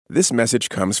This message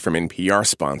comes from NPR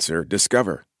sponsor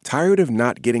Discover. Tired of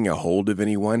not getting a hold of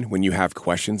anyone when you have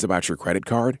questions about your credit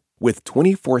card? With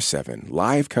 24/7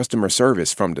 live customer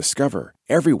service from Discover,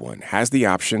 everyone has the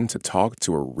option to talk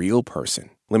to a real person.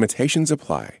 Limitations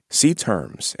apply. See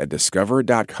terms at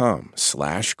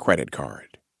discover.com/creditcard.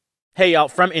 Hey, y'all,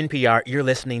 from NPR, you're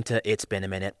listening to It's Been a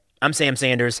Minute. I'm Sam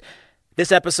Sanders.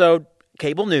 This episode,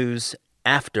 cable news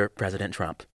after President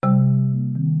Trump.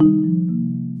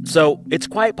 So it's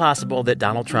quite possible that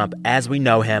Donald Trump, as we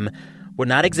know him, would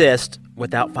not exist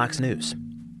without Fox News.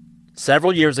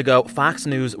 Several years ago, Fox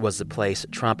News was the place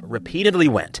Trump repeatedly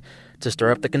went to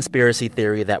stir up the conspiracy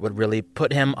theory that would really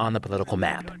put him on the political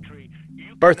map.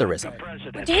 Birtherism.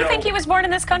 Do you think he was born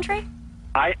in this country?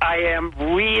 I am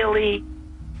really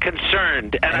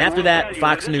concerned. And after that,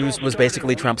 Fox News was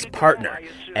basically Trump's partner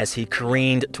as he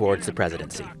careened towards the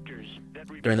presidency.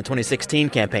 During the 2016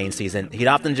 campaign season, he'd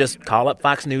often just call up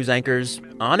Fox News anchors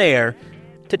on air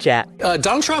to chat.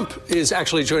 Donald Trump is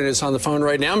actually joining us on the phone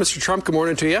right now. Mr. Trump, good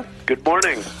morning to you. Good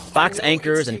morning. Fox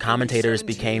anchors and commentators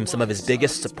became some of his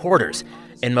biggest supporters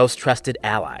and most trusted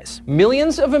allies.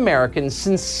 Millions of Americans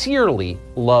sincerely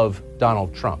love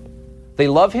Donald Trump. They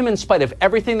love him in spite of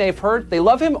everything they've heard. They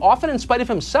love him often in spite of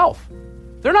himself.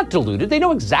 They're not deluded. They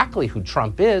know exactly who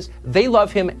Trump is. They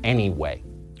love him anyway.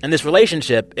 And this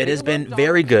relationship, it has been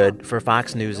very good for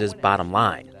Fox News' bottom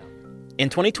line. In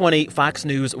 2020, Fox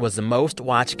News was the most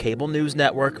watched cable news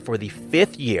network for the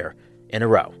 5th year in a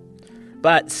row.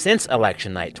 But since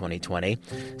election night 2020,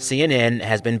 CNN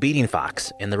has been beating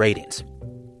Fox in the ratings.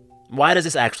 Why does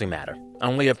this actually matter?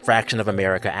 Only a fraction of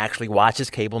America actually watches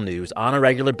cable news on a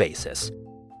regular basis.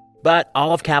 But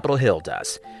all of Capitol Hill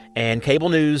does. And cable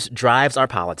news drives our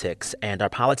politics and our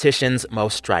politicians'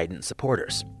 most strident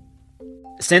supporters.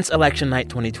 Since election night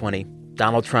 2020,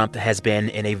 Donald Trump has been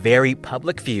in a very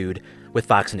public feud with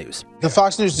Fox News. The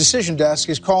Fox News decision desk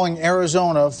is calling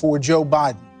Arizona for Joe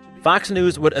Biden. Fox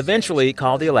News would eventually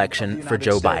call the election for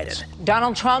Joe Biden.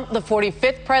 Donald Trump, the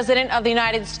 45th president of the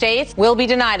United States, will be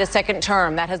denied a second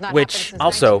term. That has not happened Which since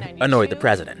also 1992. annoyed the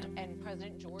president.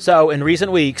 So in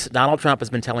recent weeks, Donald Trump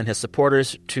has been telling his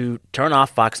supporters to turn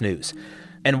off Fox News.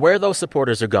 And where those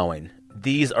supporters are going,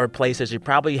 these are places you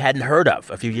probably hadn't heard of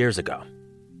a few years ago.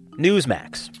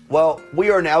 Newsmax. Well,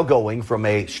 we are now going from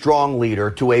a strong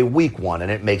leader to a weak one, and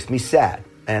it makes me sad.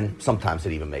 And sometimes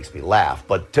it even makes me laugh.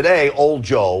 But today, old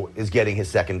Joe is getting his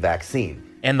second vaccine.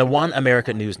 And the One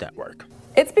America News Network.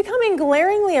 It's becoming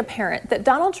glaringly apparent that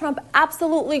Donald Trump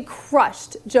absolutely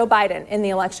crushed Joe Biden in the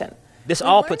election. This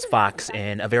all puts Fox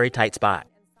in a very tight spot.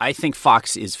 I think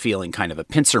Fox is feeling kind of a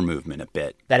pincer movement a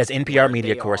bit. That is NPR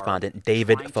media correspondent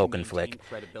David Folkenflik.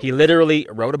 He literally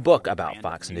wrote a book about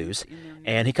Fox News,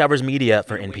 and he covers media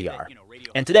for NPR.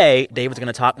 And today, David's going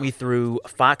to talk me through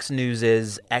Fox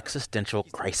News' existential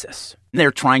crisis. They're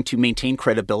trying to maintain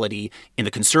credibility in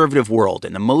the conservative world,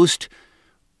 and the most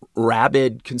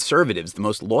rabid conservatives, the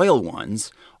most loyal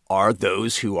ones, are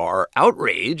those who are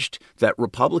outraged that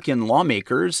Republican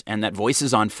lawmakers and that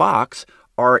voices on Fox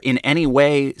are in any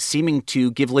way seeming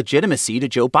to give legitimacy to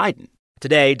Joe Biden.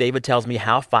 Today, David tells me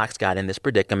how Fox got in this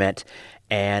predicament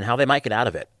and how they might get out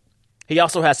of it. He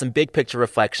also has some big picture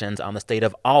reflections on the state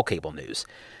of all cable news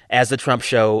as the Trump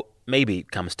show maybe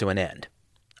comes to an end.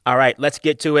 All right, let's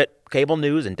get to it. Cable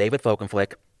news and David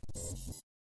Folkenflik.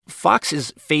 Fox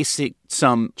is facing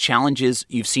some challenges.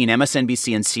 You've seen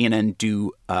MSNBC and CNN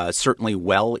do certainly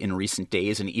well in recent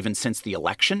days and even since the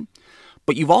election.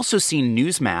 But you've also seen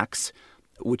Newsmax,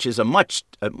 which is a much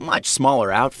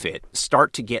smaller outfit,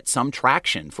 start to get some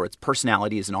traction for its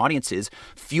personalities and audiences,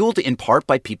 fueled in part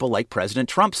by people like President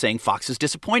Trump saying Fox is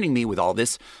disappointing me with all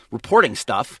this reporting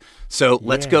stuff. So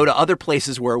let's go to other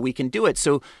places where we can do it.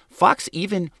 So Fox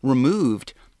even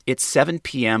removed its 7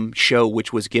 p.m. show,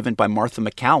 which was given by Martha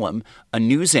MacCallum, a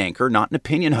news anchor, not an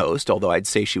opinion host, although I'd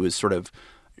say she was sort of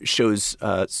shows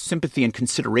sympathy and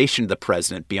consideration to the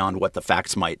president beyond what the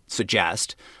facts might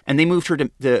suggest. And they moved her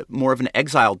to more of an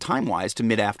exiled time-wise to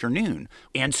mid-afternoon.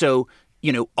 And so,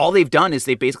 you know, all they've done is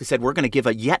they basically said, we're going to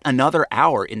give yet another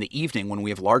hour in the evening when we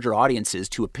have larger audiences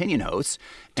to opinion hosts.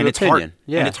 And it's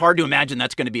hard to imagine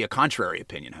that's going to be a contrary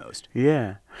opinion host.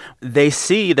 Yeah. They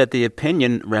see that the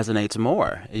opinion resonates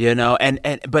more, you know,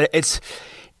 but it's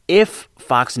if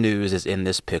Fox News is in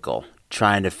this pickle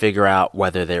trying to figure out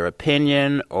whether their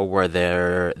opinion or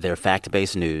whether their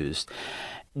fact-based news,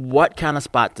 what kind of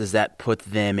spot does that put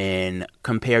them in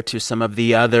compared to some of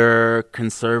the other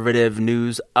conservative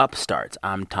news upstarts?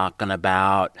 I'm talking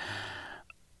about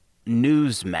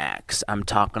Newsmax. I'm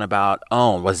talking about,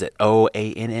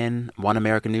 OANN, One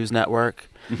American News Network?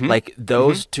 Mm-hmm. Like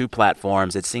those two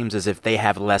platforms, it seems as if they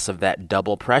have less of that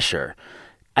double pressure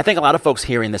I think a lot of folks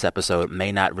hearing this episode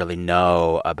may not really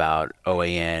know about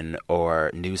OAN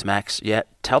or Newsmax yet.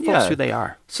 Tell folks who they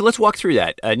are. So let's walk through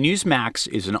that. Newsmax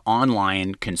is an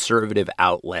online conservative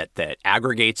outlet that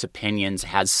aggregates opinions,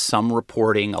 has some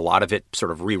reporting, a lot of it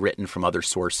sort of rewritten from other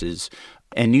sources.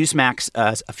 And Newsmax,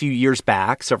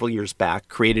 several years back,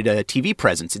 created a TV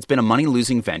presence. It's been a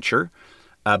money-losing venture,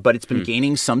 but it's been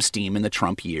gaining some steam in the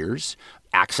Trump years,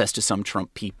 access to some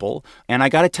Trump people. And I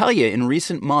got to tell you, in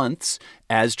recent months,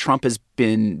 as Trump has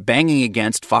been banging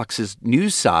against Fox's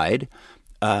news side,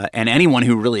 and anyone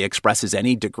who really expresses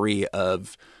any degree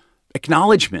of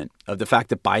acknowledgement of the fact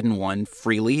that Biden won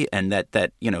freely and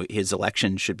that his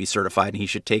election should be certified and he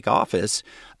should take office,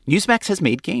 Newsmax has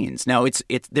made gains. Now,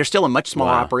 they're still a much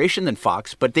smaller operation than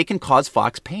Fox, but they can cause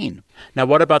Fox pain. Now,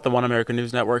 what about the One American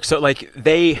News Network? So,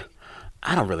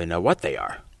 I don't really know what they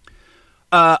are.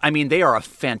 They are a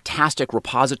fantastic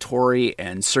repository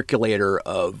and circulator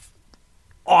of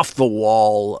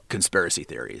off-the-wall conspiracy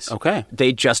theories. Okay.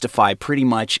 They justify pretty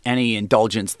much any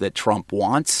indulgence that Trump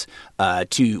wants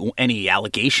to any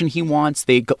allegation he wants.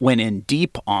 They went in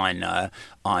deep on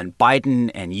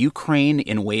Biden and Ukraine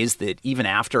in ways that even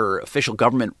after official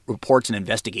government reports and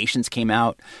investigations came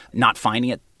out, not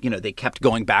finding it, they kept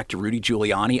going back to Rudy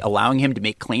Giuliani, allowing him to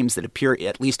make claims that appear,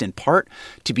 at least in part,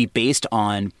 to be based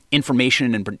on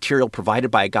information and material provided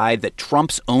by a guy that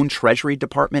Trump's own Treasury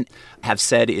Department have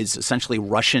said is essentially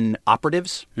Russian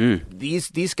operatives.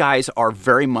 These guys are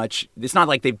very much, it's not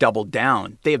like they've doubled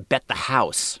down. They have bet the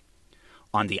house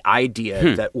on the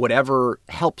idea that whatever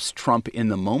helps Trump in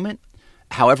the moment,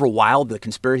 however wild the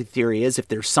conspiracy theory is, if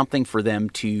there's something for them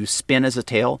to spin as a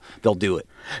tale, they'll do it.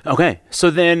 Okay.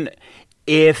 So then,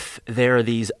 if there are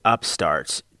these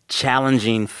upstarts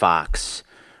challenging Fox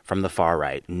from the far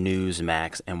right,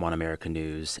 Newsmax and One American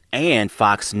News, and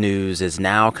Fox News is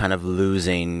now kind of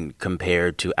losing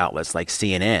compared to outlets like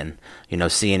CNN.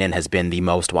 CNN has been the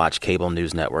most watched cable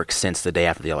news network since the day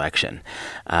after the election,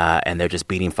 and they're just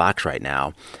beating Fox right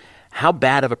now. How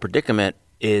bad of a predicament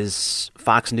is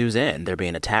Fox News in? They're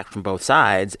being attacked from both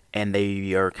sides, and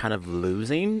they are kind of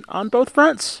losing on both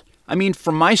fronts.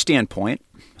 From my standpoint,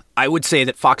 I would say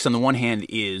that Fox, on the one hand,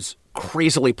 is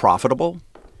crazily profitable,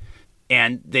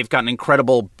 and they've got an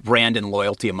incredible brand and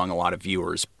loyalty among a lot of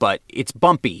viewers, but it's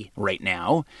bumpy right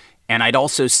now. And I'd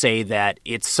also say that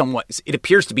it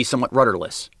appears to be somewhat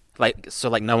rudderless.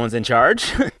 Like no one's in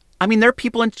charge? There are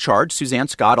people in charge. Suzanne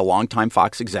Scott, a longtime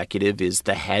Fox executive, is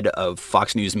the head of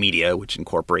Fox News Media, which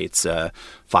incorporates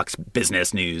Fox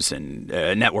Business News and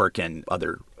Network and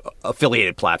other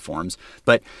affiliated platforms.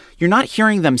 But you're not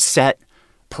hearing them set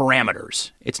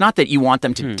parameters. It's not that you want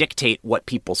them to dictate what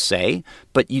people say,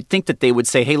 but you'd think that they would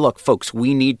say, hey, look, folks,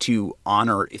 we need to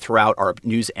honor throughout our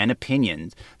news and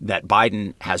opinions that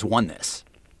Biden has won this.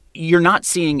 You're not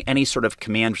seeing any sort of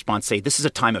command response say this is a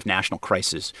time of national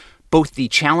crisis. Both the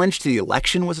challenge to the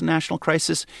election was a national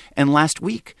crisis, and last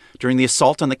week during the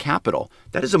assault on the Capitol,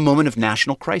 that is a moment of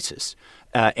national crisis.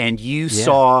 And you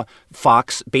saw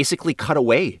Fox basically cut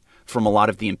away from a lot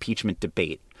of the impeachment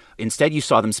debate. Instead, you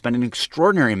saw them spend an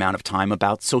extraordinary amount of time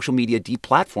about social media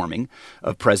deplatforming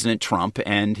of President Trump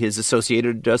and his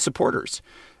associated supporters,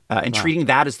 and treating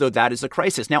that as though that is a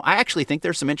crisis. Now, I actually think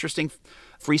there's some interesting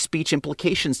free speech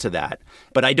implications to that,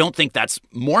 but I don't think that's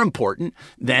more important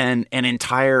than an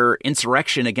entire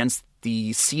insurrection against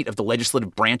the seat of the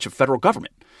legislative branch of federal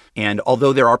government. And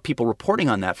although there are people reporting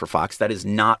on that for Fox, that is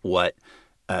not what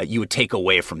you would take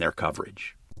away from their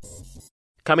coverage.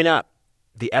 Coming up,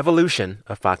 the evolution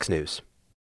of Fox News.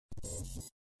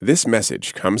 This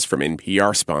message comes from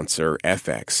NPR sponsor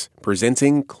FX,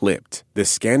 presenting Clipped, the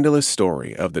scandalous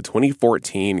story of the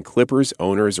 2014 Clippers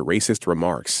owner's racist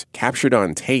remarks captured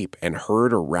on tape and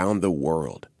heard around the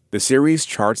world. The series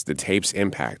charts the tape's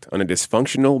impact on a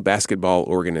dysfunctional basketball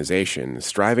organization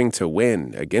striving to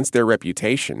win against their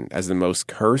reputation as the most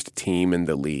cursed team in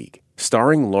the league.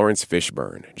 Starring Lawrence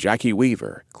Fishburne, Jackie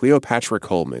Weaver, Cleopatra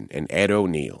Coleman, and Ed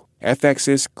O'Neill.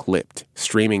 FX's Clipped,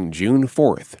 streaming June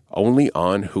 4th, only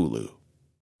on Hulu.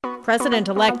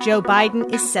 President-elect Joe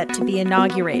Biden is set to be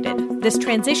inaugurated. This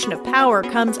transition of power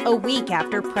comes a week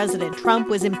after President Trump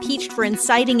was impeached for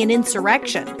inciting an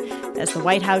insurrection. As the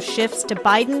White House shifts to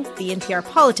Biden, the NPR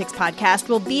Politics podcast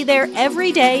will be there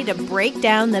every day to break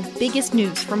down the biggest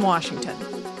news from Washington.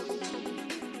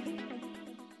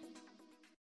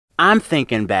 I'm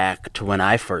thinking back to when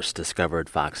I first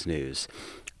discovered Fox News.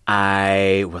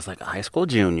 I was like a high school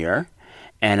junior,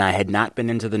 and I had not been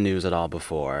into the news at all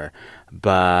before,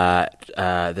 but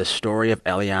the story of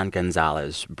Elian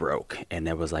Gonzalez broke, and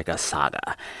it was like a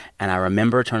saga. And I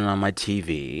remember turning on my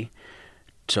TV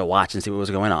to watch and see what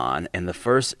was going on, and the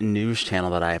first news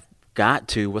channel that I got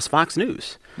to was Fox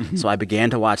News. So I began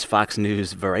to watch Fox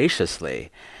News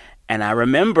voraciously. And I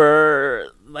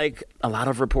remember, like, a lot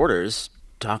of reporters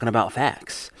talking about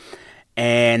facts.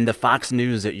 And the Fox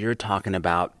News that you're talking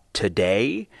about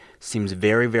today seems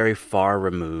very, very far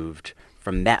removed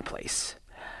from that place.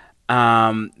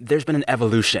 There's been an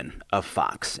evolution of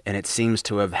Fox, and it seems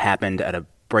to have happened at a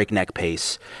breakneck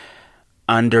pace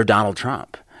under Donald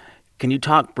Trump. Can you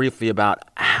talk briefly about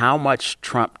how much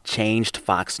Trump changed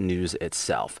Fox News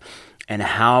itself, and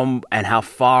how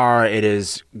far it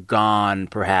has gone,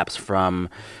 perhaps, from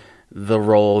the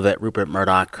role that Rupert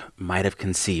Murdoch might have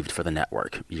conceived for the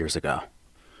network years ago?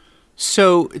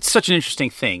 So it's such an interesting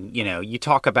thing. You know, you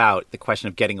talk about the question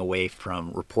of getting away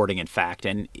from reporting and fact,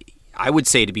 and I would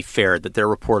say, to be fair, that their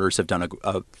reporters have done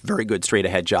a very good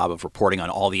straight-ahead job of reporting on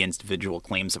all the individual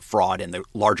claims of fraud and the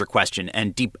larger question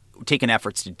and taken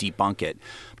efforts to debunk it.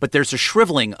 But there's a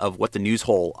shriveling of what the news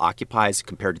hole occupies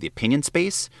compared to the opinion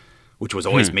space, which was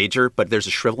always major, but there's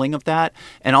a shriveling of that.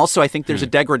 And also I think there's a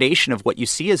degradation of what you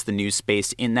see as the news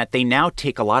space in that they now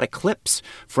take a lot of clips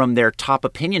from their top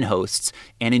opinion hosts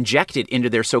and inject it into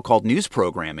their so-called news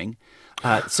programming.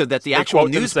 So that the actual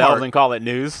news part, and call it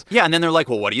news. Yeah, and then they're like,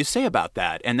 well, what do you say about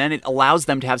that? And then it allows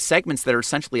them to have segments that are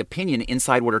essentially opinion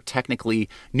inside what are technically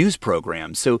news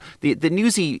programs. So the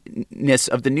newsiness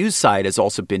of the news side has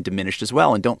also been diminished as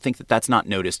well, and don't think that that's not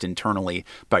noticed internally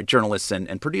by journalists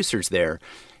and producers there.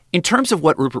 In terms of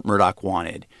what Rupert Murdoch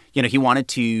wanted, you know,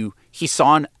 he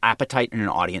saw an appetite in an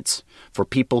audience for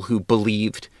people who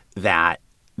believed that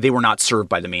they were not served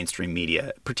by the mainstream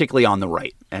media, particularly on the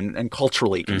right and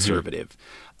culturally conservative.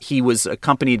 He was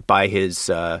accompanied by his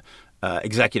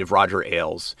executive, Roger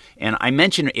Ailes. And I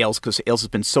mention Ailes because Ailes has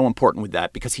been so important with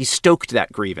that because he stoked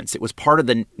that grievance. It was part of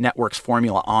the network's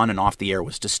formula on and off the air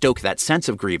was to stoke that sense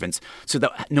of grievance so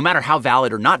that no matter how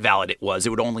valid or not valid it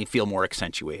would only feel more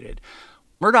accentuated.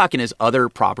 Murdoch in his other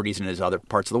properties and his other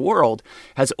parts of the world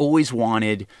has always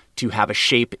wanted to have a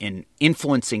shape in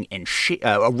influencing and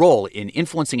a role in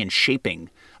influencing and shaping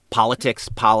politics,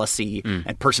 policy,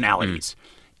 and personalities.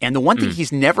 And the one thing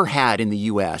he's never had in the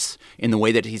U.S. in the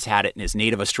way that he's had it in his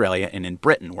native Australia and in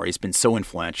Britain, where he's been so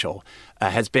influential,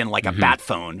 has been like a bat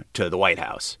phone to the White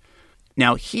House.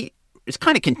 Now, he is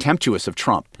kind of contemptuous of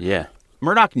Trump. Yeah.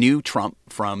 Murdoch knew Trump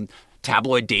from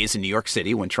tabloid days in New York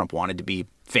City when Trump wanted to be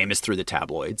famous through the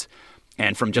tabloids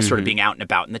and from just sort of being out and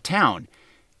about in the town.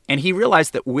 And he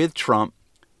realized that with Trump,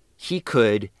 he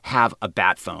could have a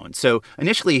bat phone. So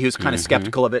initially he was kind of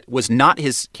skeptical of it, was not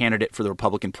his candidate for the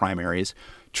Republican primaries.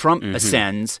 Trump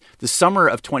ascends. The summer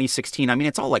of 2016, I mean,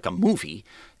 it's all like a movie.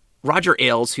 Roger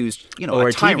Ailes, who's, you know, or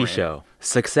a tyrant. TV show,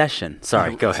 Succession.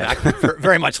 Sorry, go ahead.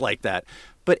 Very much like that.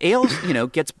 But Ailes, you know,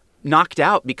 gets knocked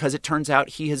out because it turns out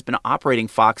he has been operating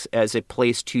Fox as a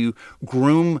place to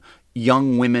groom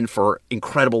young women for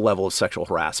incredible level of sexual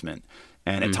harassment.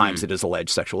 And at times it is alleged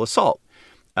sexual assault.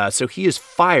 So he is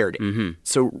fired.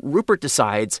 So Rupert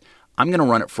decides, I'm going to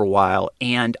run it for a while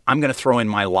and I'm going to throw in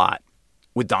my lot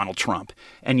with Donald Trump.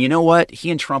 And you know what?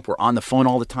 He and Trump were on the phone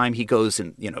all the time. He goes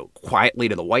and, you know, quietly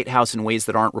to the White House in ways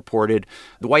that aren't reported.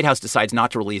 The White House decides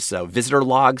not to release visitor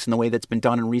logs in the way that's been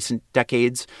done in recent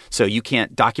decades. So you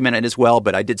can't document it as well.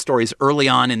 But I did stories early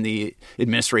on in the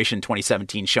administration in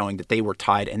 2017 showing that they were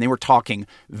tied and they were talking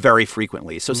very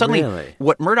frequently. So suddenly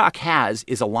what Murdoch has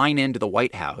is a line into the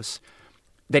White House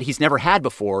that he's never had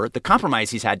before. The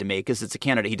compromise he's had to make is it's a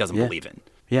candidate he doesn't believe in.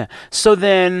 Yeah. So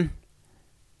then,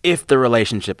 if the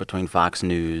relationship between Fox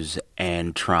News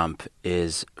and Trump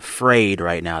is frayed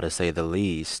right now, to say the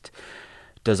least,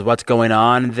 does what's going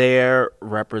on there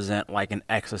represent like an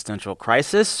existential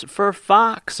crisis for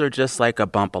Fox or just like a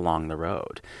bump along the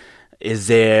road? Is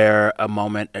there a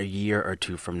moment a year or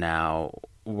two from now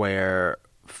where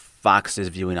Fox's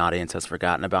viewing audience has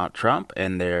forgotten about Trump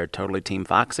and they're totally Team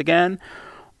Fox again?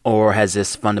 Or has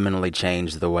this fundamentally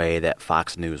changed the way that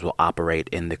Fox News will operate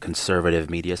in the conservative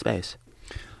media space?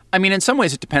 I mean, in some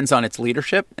ways, it depends on its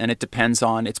leadership and it depends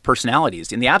on its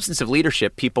personalities. In the absence of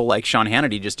leadership, people like Sean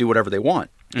Hannity just do whatever they want.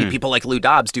 And people like Lou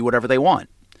Dobbs do whatever they want.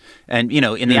 And, you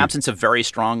know, in the absence of very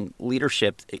strong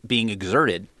leadership being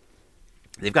exerted,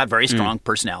 they've got very strong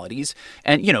personalities.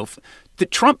 And, you know, the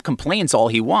Trump complains all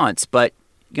he wants, but,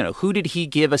 you know, who did he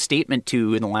give a statement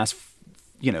to in the last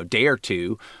day or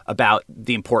two about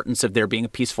the importance of there being a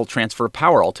peaceful transfer of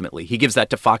power ultimately? He gives that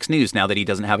to Fox News now that he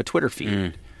doesn't have a Twitter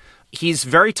feed. He's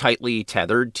very tightly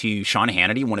tethered to Sean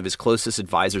Hannity, one of his closest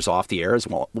advisors off the air, as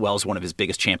well as one of his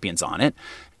biggest champions on it.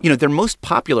 You know, their most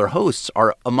popular hosts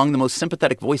are among the most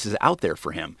sympathetic voices out there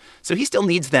for him. So he still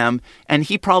needs them, and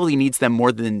he probably needs them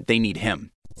more than they need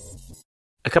him.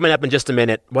 Coming up in just a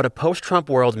minute, what a post-Trump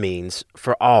world means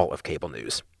for all of cable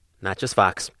news. not just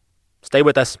Fox. Stay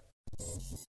with us.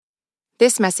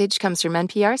 This message comes from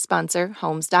NPR sponsor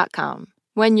Homes.com.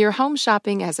 When you're home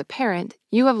shopping as a parent,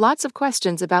 you have lots of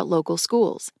questions about local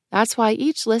schools. That's why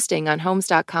each listing on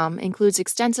Homes.com includes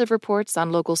extensive reports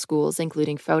on local schools,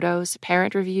 including photos,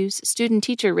 parent reviews,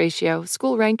 student-teacher ratio,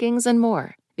 school rankings, and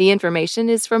more. The information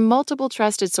is from multiple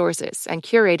trusted sources and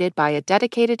curated by a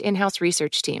dedicated in-house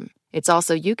research team. It's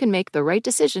also you can make the right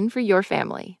decision for your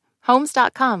family.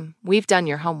 Homes.com. We've done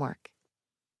your homework.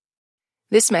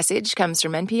 This message comes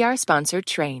from NPR-sponsored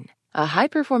Trane. A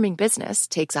high-performing business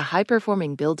takes a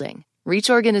high-performing building. Reach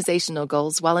organizational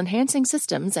goals while enhancing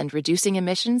systems and reducing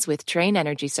emissions with Trane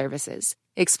Energy Services.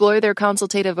 Explore their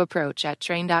consultative approach at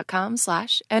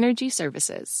trane.com/energy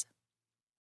services.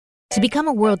 To become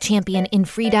a world champion in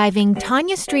freediving,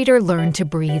 Tanya Streeter learned to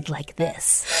breathe like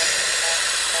this.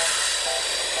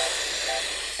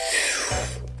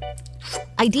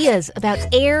 Ideas about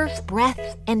air,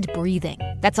 breath, and breathing.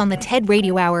 That's on the TED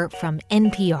Radio Hour from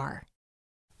NPR.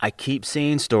 I keep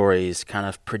seeing stories kind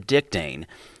of predicting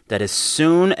that as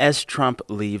soon as Trump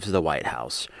leaves the White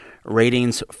House,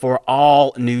 ratings for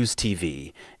all news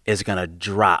TV is going to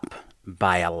drop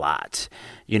by a lot.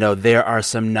 You know, there are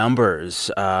some numbers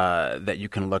that you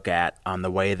can look at on the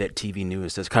way that TV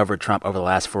news has covered Trump over the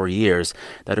last 4 years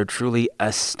that are truly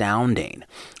astounding.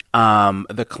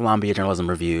 The Columbia Journalism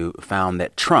Review found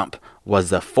that Trump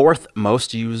was the fourth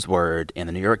most used word in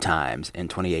the New York Times in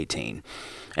 2018.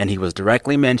 And he was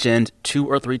directly mentioned 2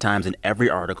 or 3 times in every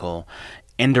article,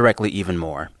 indirectly even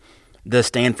more. The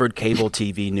Stanford Cable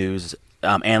TV News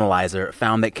analyzer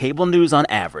found that cable news on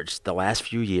average the last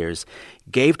few years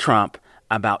gave Trump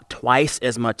about twice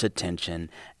as much attention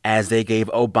as they gave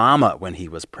Obama when he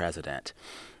was president.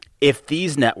 If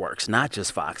these networks, not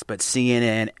just Fox, but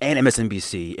CNN and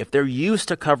MSNBC, if they're used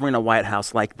to covering a White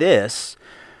House like this,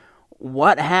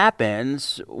 what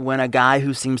happens when a guy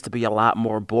who seems to be a lot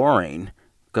more boring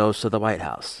goes to the White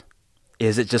House?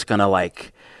 Is it just going to,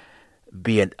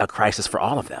 be a crisis for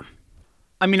all of them?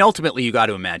 I mean, ultimately, you got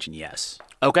to imagine yes.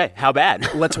 Okay, how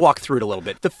bad? Let's walk through it a little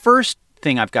bit. The first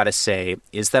thing I've got to say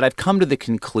is that I've come to the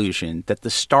conclusion that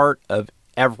the start of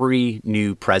every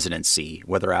new presidency,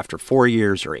 whether after 4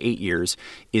 years or 8 years,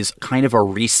 is kind of a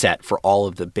reset for all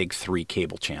of the big 3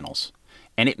 cable channels.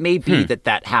 And it may be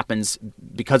that happens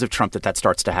because of Trump, that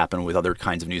starts to happen with other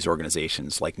kinds of news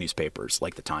organizations like newspapers,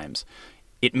 like the Times.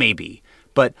 It may be.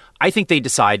 But I think they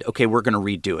decide, okay, we're going to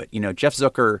redo it. You know, Jeff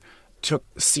Zucker took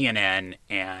CNN,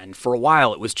 and for a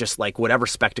while it was just like whatever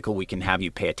spectacle we can have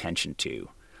you pay attention to.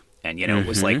 And, you know, it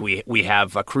was like we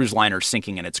have a cruise liner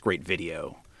sinking and it's great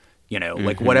video. You know,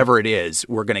 like whatever it is,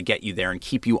 we're going to get you there and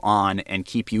keep you on and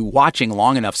keep you watching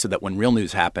long enough so that when real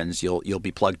news happens, you'll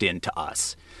be plugged in to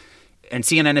us. And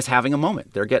CNN is having a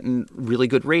moment. They're getting really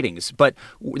good ratings. But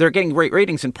they're getting great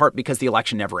ratings in part because the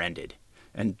election never ended.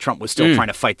 And Trump was still trying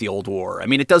to fight the old war. I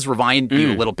mean, it does remind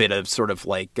you a little bit of sort of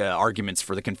like arguments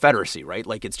for the Confederacy, right?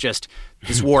 Like it's just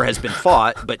this war has been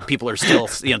fought, but people are still,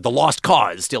 you know, the lost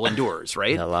cause still endures,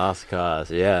 right? The lost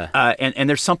cause, yeah. And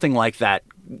there's something like that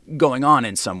going on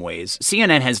in some ways.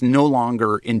 CNN has no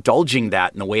longer indulging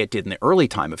that in the way it did in the early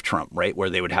time of Trump, right? Where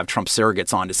they would have Trump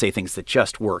surrogates on to say things that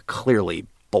just were clearly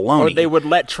baloney. Or they would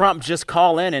let Trump just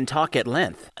call in and talk at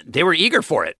length. They were eager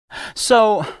for it.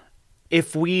 So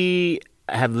if we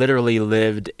have literally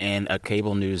lived in a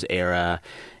cable news era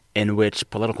in which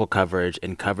political coverage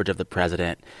and coverage of the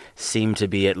president seem to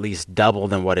be at least double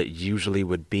than what it usually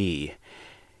would be,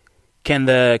 can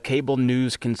the cable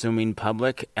news consuming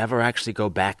public ever actually go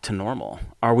back to normal?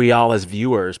 Are we all as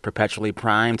viewers perpetually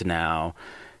primed now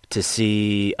to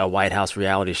see a White House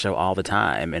reality show all the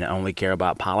time and only care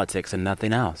about politics and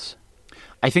nothing else?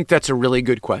 I think that's a really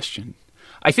good question.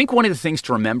 I think one of the things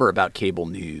to remember about cable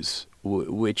news,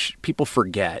 which people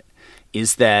forget,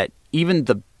 is that even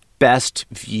the best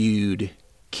viewed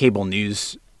cable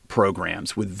news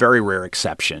programs, with very rare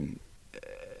exception,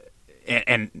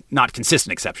 and not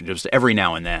consistent exception, just every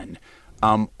now and then,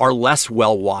 are less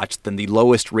well watched than the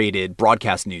lowest rated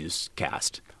broadcast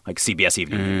newscast, like CBS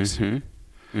Evening News.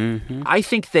 I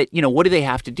think that, you know, what do they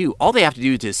have to do? All they have to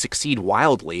do to succeed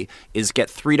wildly is get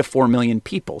 3 to 4 million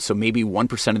people. So maybe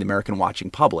 1% of the American watching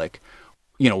public,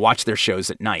 you know, watch their shows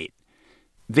at night.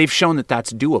 They've shown that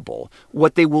that's doable.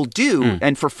 What they will do,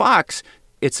 and for Fox,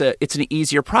 it's an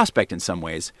easier prospect in some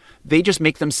ways. They just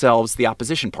make themselves the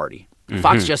opposition party.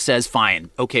 Fox just says, fine,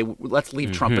 okay, let's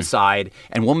leave Trump aside,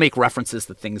 and we'll make references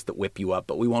to things that whip you up,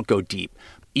 but we won't go deep.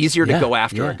 Easier to go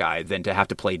after a guy than to have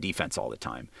to play defense all the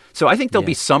time. So I think there'll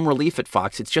be some relief at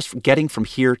Fox. It's just getting from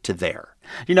here to there.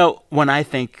 You know, when I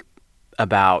think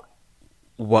about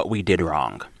what we did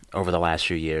wrong over the last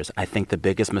few years. I think the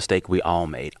biggest mistake we all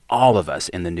made, all of us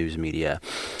in the news media,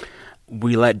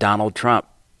 we let Donald Trump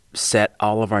set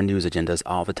all of our news agendas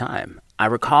all the time. I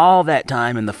recall that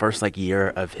time in the first year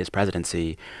of his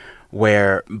presidency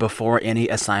where before any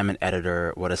assignment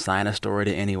editor would assign a story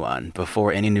to anyone,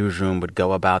 before any newsroom would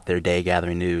go about their day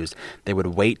gathering news, they would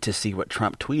wait to see what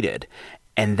Trump tweeted,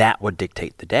 and that would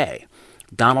dictate the day.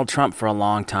 Donald Trump, for a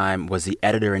long time, was the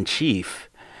editor-in-chief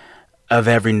of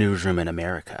every newsroom in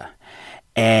America.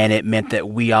 And it meant that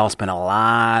we all spent a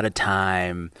lot of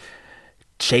time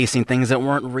chasing things that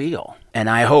weren't real. And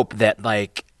I hope that,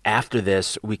 after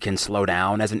this, we can slow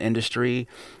down as an industry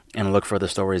and look for the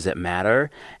stories that matter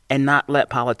and not let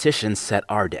politicians set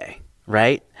our day,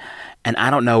 right? And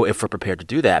I don't know if we're prepared to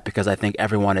do that because I think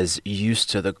everyone is used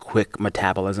to the quick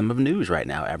metabolism of news right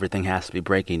now. Everything has to be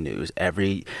breaking news.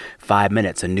 Every 5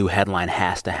 minutes, a new headline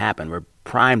has to happen. We're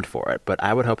primed for it. But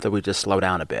I would hope that we just slow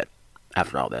down a bit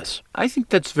after all this. I think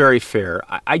that's very fair.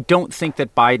 I don't think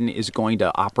that Biden is going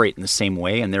to operate in the same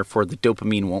way, and therefore the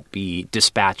dopamine won't be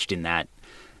dispatched in that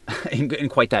in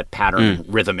quite that pattern,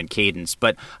 rhythm, and cadence.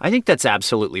 But I think that's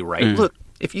absolutely right. Look,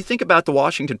 if you think about the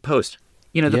Washington Post,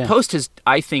 the Post has,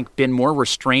 I think, been more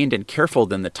restrained and careful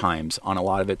than the Times on a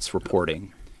lot of its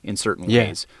reporting in certain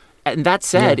ways. And that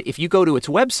said, if you go to its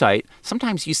website,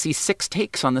 sometimes you see 6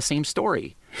 takes on the same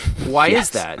story. Why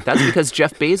is that? That's because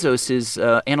Jeff Bezos's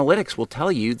analytics will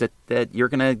tell you that you're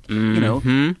going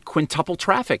to, quintuple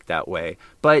traffic that way.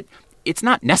 But it's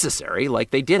not necessary.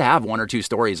 They did have 1 or 2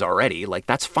 stories already.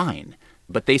 That's fine.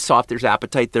 But they saw if there's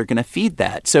appetite, they're going to feed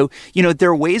that. So, there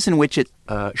are ways in which it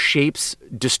shapes,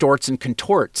 distorts, and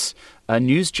contorts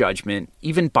news judgment,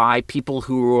 even by people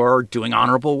who are doing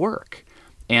honorable work.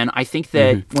 And I think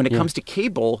that when it comes to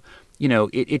cable,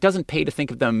 it doesn't pay to think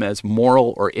of them as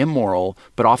moral or immoral,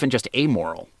 but often just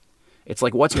amoral. It's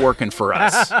what's working for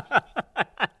us?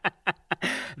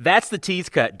 That's the tease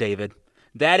cut, David.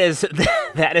 That is an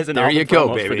there you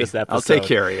go, baby. For this episode. I'll take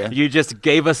care of you. You just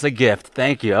gave us a gift.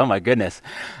 Thank you. Oh, my goodness.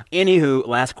 Anywho,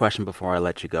 last question before I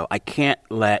let you go. I can't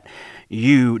let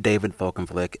you, David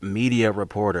Folkenflik, media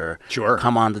reporter,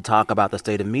 come on to talk about the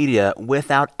state of media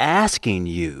without asking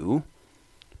you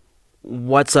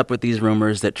what's up with these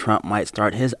rumors that Trump might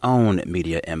start his own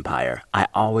media empire. I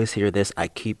always hear this. I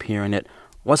keep hearing it.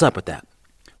 What's up with that?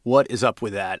 What is up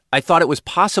with that? I thought it was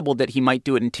possible that he might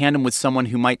do it in tandem with someone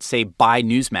who might, say, buy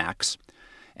Newsmax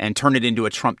and turn it into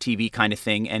a Trump TV kind of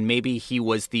thing, and maybe he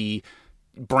was the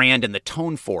brand and the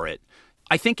tone for it.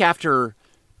 I think after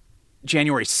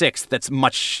January 6th, that's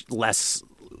much less,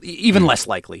 even less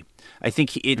likely. I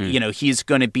think he's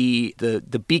going to be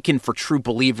the beacon for true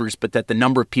believers, but that the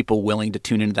number of people willing to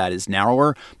tune into that is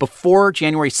narrower. Before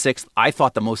January 6th, I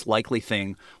thought the most likely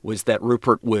thing was that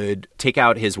Rupert would take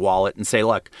out his wallet and say,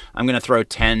 look, I'm going to throw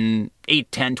 $8, $10,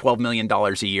 $12 million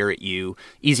a year at you.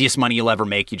 Easiest money you'll ever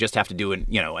make. You just have to do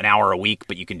an hour a week,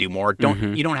 but you can do more.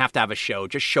 You don't have to have a show.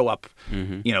 Just show up,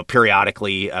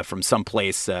 periodically from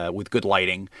someplace with good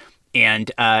lighting.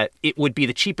 And it would be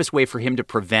the cheapest way for him to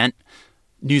prevent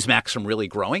Newsmax from really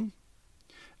growing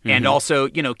and also,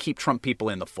 keep Trump people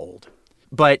in the fold.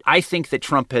 But I think that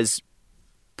Trump has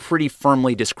pretty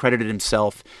firmly discredited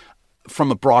himself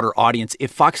from a broader audience. If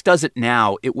Fox does it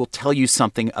now, it will tell you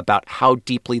something about how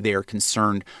deeply they are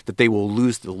concerned that they will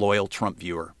lose the loyal Trump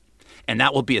viewer. And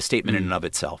that will be a statement in and of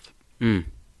itself.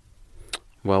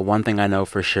 Well, one thing I know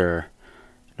for sure,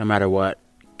 no matter what,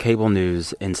 cable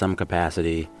news in some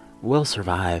capacity will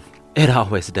survive. It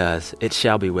always does. It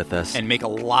shall be with us. And make a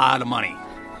lot of money.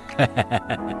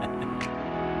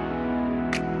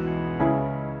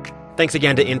 Thanks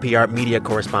again to NPR media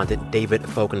correspondent David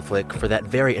Folkenflik for that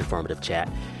very informative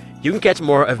chat. You can catch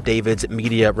more of David's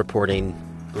media reporting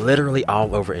literally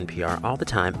all over NPR all the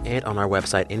time and on our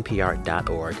website,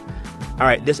 npr.org. All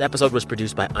right, this episode was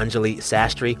produced by Anjali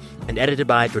Sastry and edited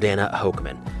by Jordana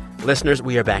Hochman. Listeners,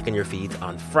 we are back in your feeds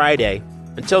on Friday.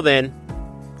 Until then,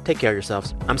 take care of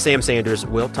yourselves. I'm Sam Sanders.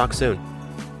 We'll talk soon.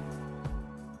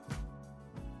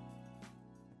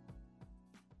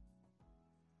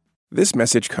 This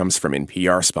message comes from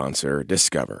NPR sponsor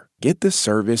Discover. Get the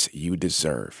service you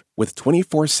deserve. With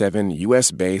 24/7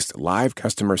 U.S.-based live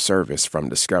customer service from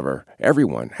Discover,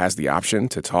 everyone has the option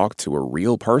to talk to a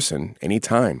real person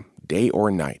anytime, day or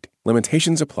night.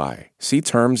 Limitations apply. See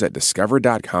terms at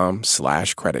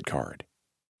discover.com/creditcard.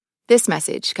 This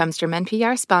message comes from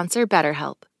NPR sponsor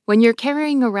BetterHelp. When you're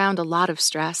carrying around a lot of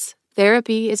stress,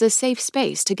 therapy is a safe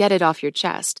space to get it off your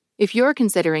chest. If you're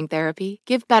considering therapy,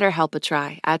 give BetterHelp a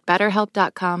try at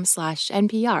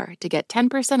betterhelp.com/NPR to get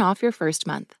 10% off your first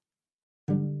month.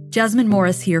 Jasmine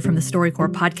Morris here from the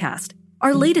StoryCorps podcast.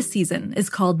 Our latest season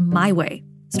is called My Way.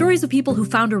 Stories of people who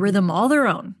found a rhythm all their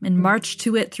own and marched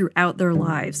to it throughout their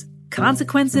lives.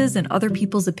 Consequences and other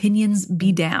people's opinions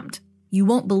be damned. You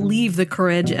won't believe the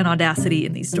courage and audacity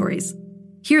in these stories.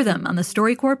 Hear them on the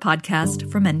StoryCorps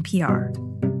podcast from NPR.